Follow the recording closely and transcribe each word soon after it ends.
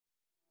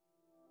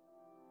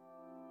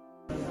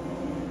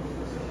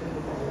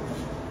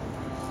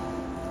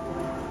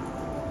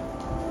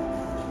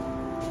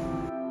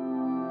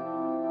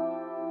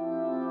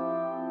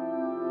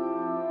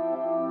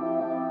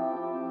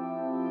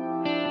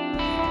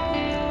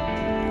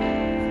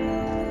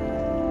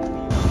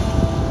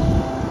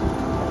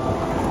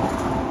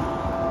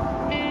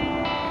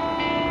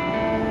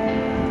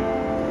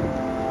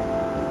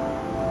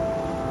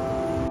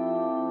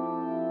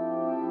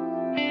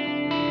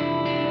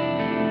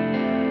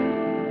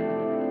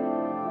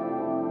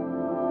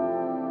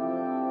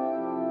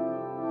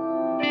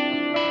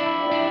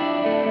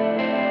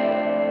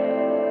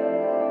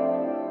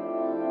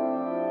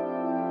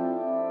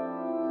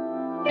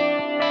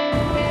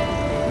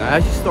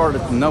as you started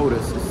to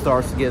notice, it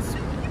starts to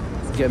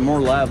get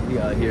more lively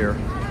out here.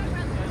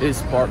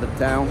 This part of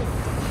town.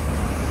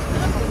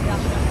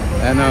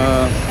 And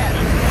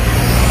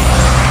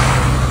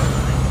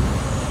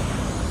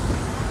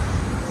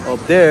up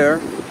there,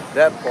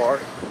 that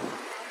part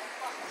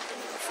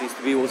seems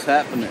to be what's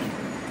happening.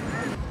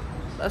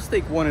 Let's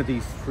take one of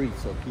these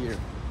streets up here.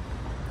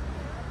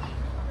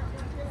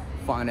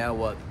 Find out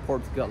what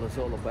Portugal is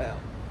all about.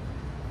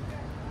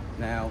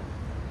 Now,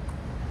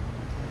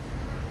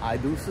 I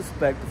do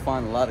suspect to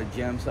find a lot of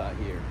gems out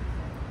here.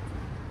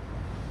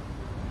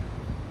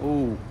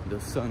 Oh, the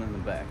sun in the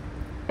back.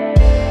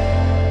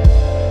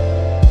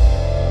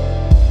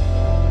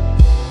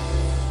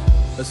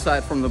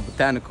 Aside from the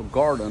botanical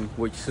garden,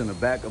 which is in the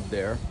back up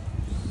there,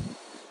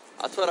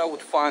 I thought I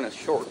would find a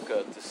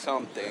shortcut to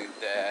something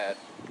that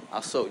I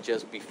saw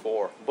just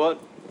before, but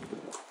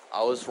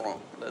I was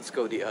wrong. Let's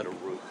go the other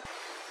route.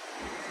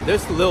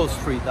 This little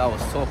street I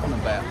was talking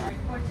about.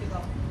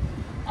 Portugal.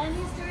 And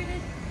he started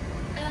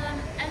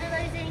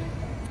analyzing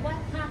what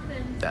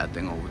happened. That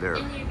thing over there.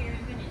 In the Iberian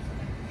Peninsula.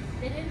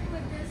 They didn't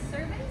put the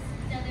surveys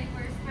that they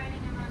were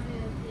spreading around the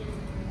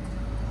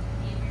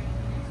Iberian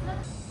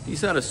Peninsula.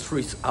 These are the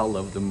streets I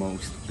love the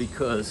most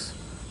because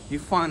you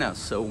find out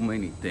so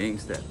many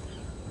things that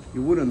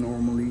you wouldn't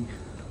normally.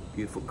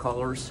 Beautiful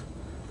colors.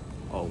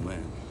 Oh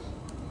man.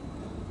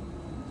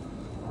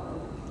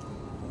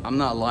 I'm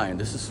not lying,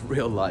 this is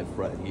real life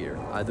right here.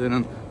 I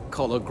didn't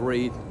color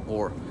grade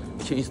or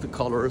change the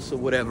colors or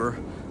whatever.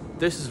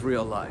 This is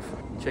real life.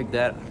 Check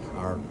that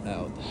art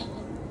out.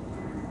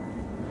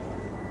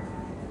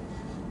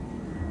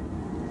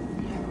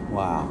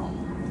 Wow.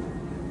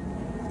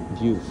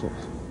 Beautiful.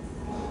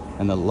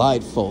 And the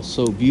light falls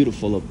so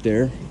beautiful up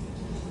there.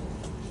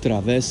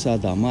 Travessa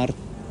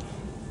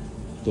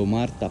do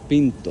Marta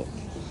Pinto.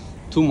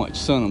 Too much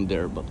sun up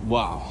there, but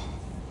wow.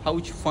 How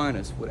would you find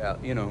us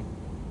without, you know?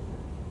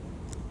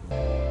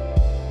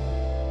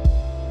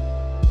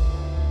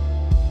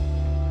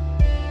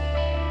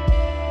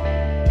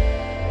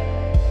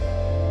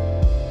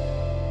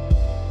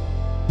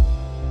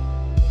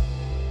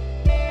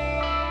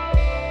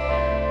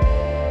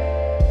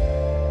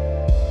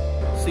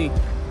 See,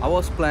 I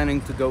was planning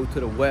to go to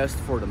the west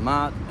for the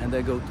mat and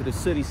then go to the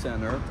city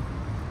center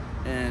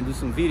and do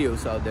some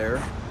videos out there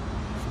so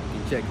you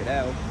can check it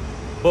out.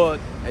 But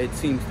it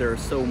seems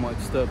there's so much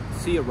stuff to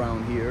see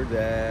around here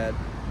that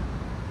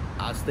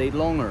I stayed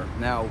longer.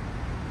 Now,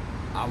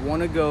 I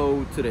want to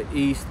go to the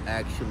east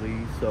actually,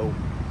 so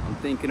I'm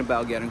thinking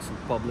about getting some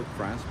public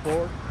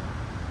transport,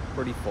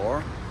 pretty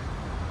far.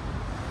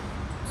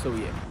 So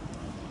yeah.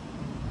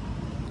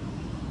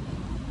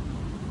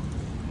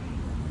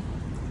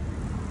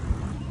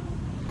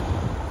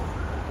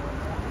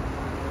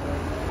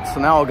 So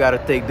now I gotta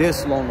take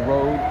this long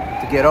road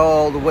to get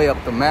all the way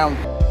up the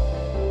mountain.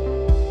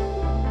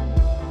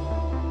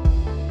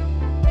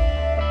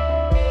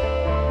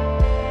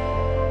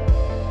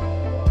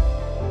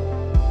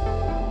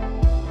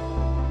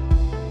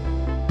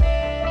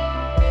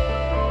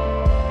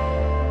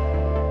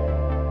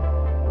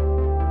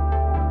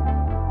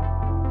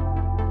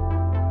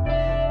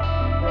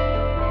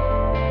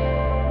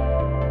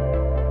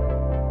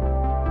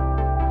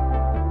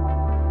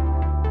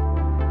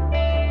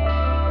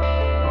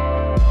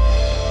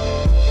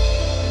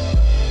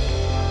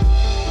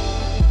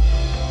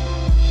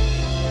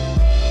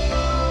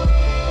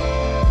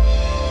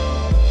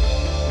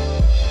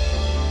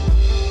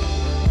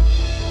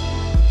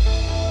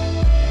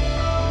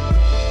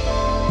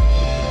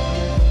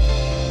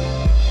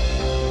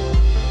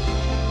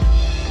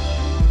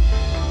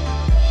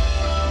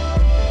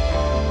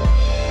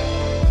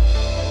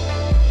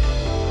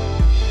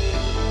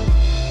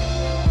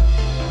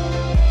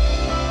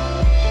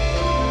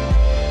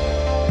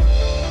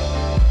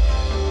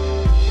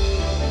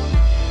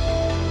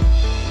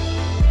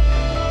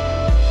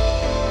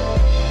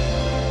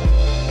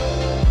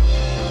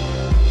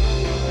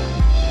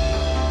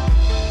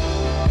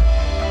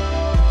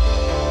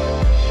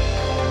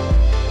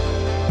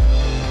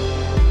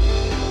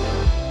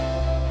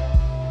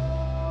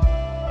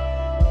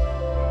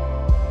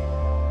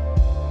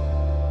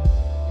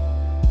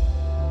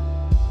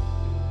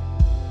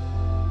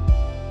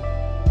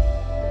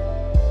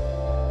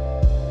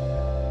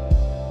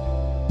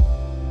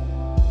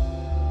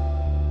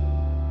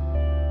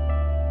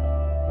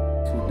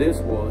 This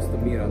was the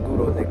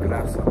Miraduro de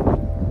Graça.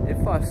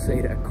 If I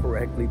say that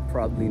correctly,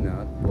 probably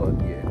not, but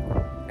yeah.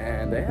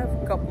 And they have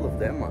a couple of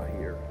them out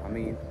here. I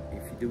mean,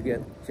 if you do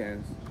get the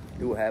chance,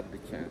 do have the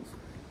chance,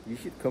 you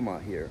should come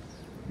out here.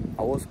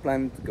 I was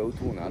planning to go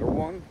to another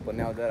one, but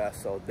now that I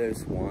saw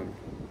this one,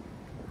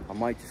 I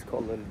might just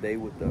call it a day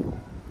with the,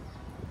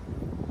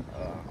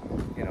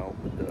 you know,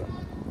 with the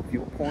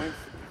viewpoints.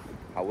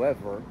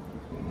 However,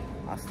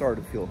 I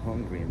started to feel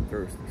hungry and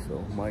thirsty,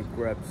 so I might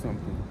grab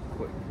something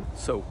quick.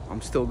 So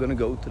I'm still gonna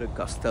go to the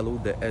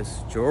Castelo de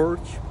S.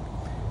 George.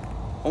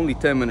 Only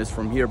 10 minutes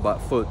from here by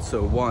foot,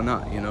 so why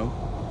not, you know?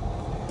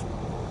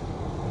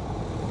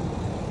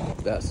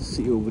 That's the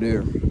sea over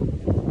there.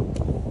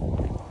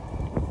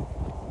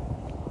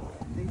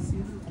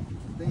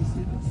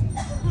 see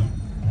this.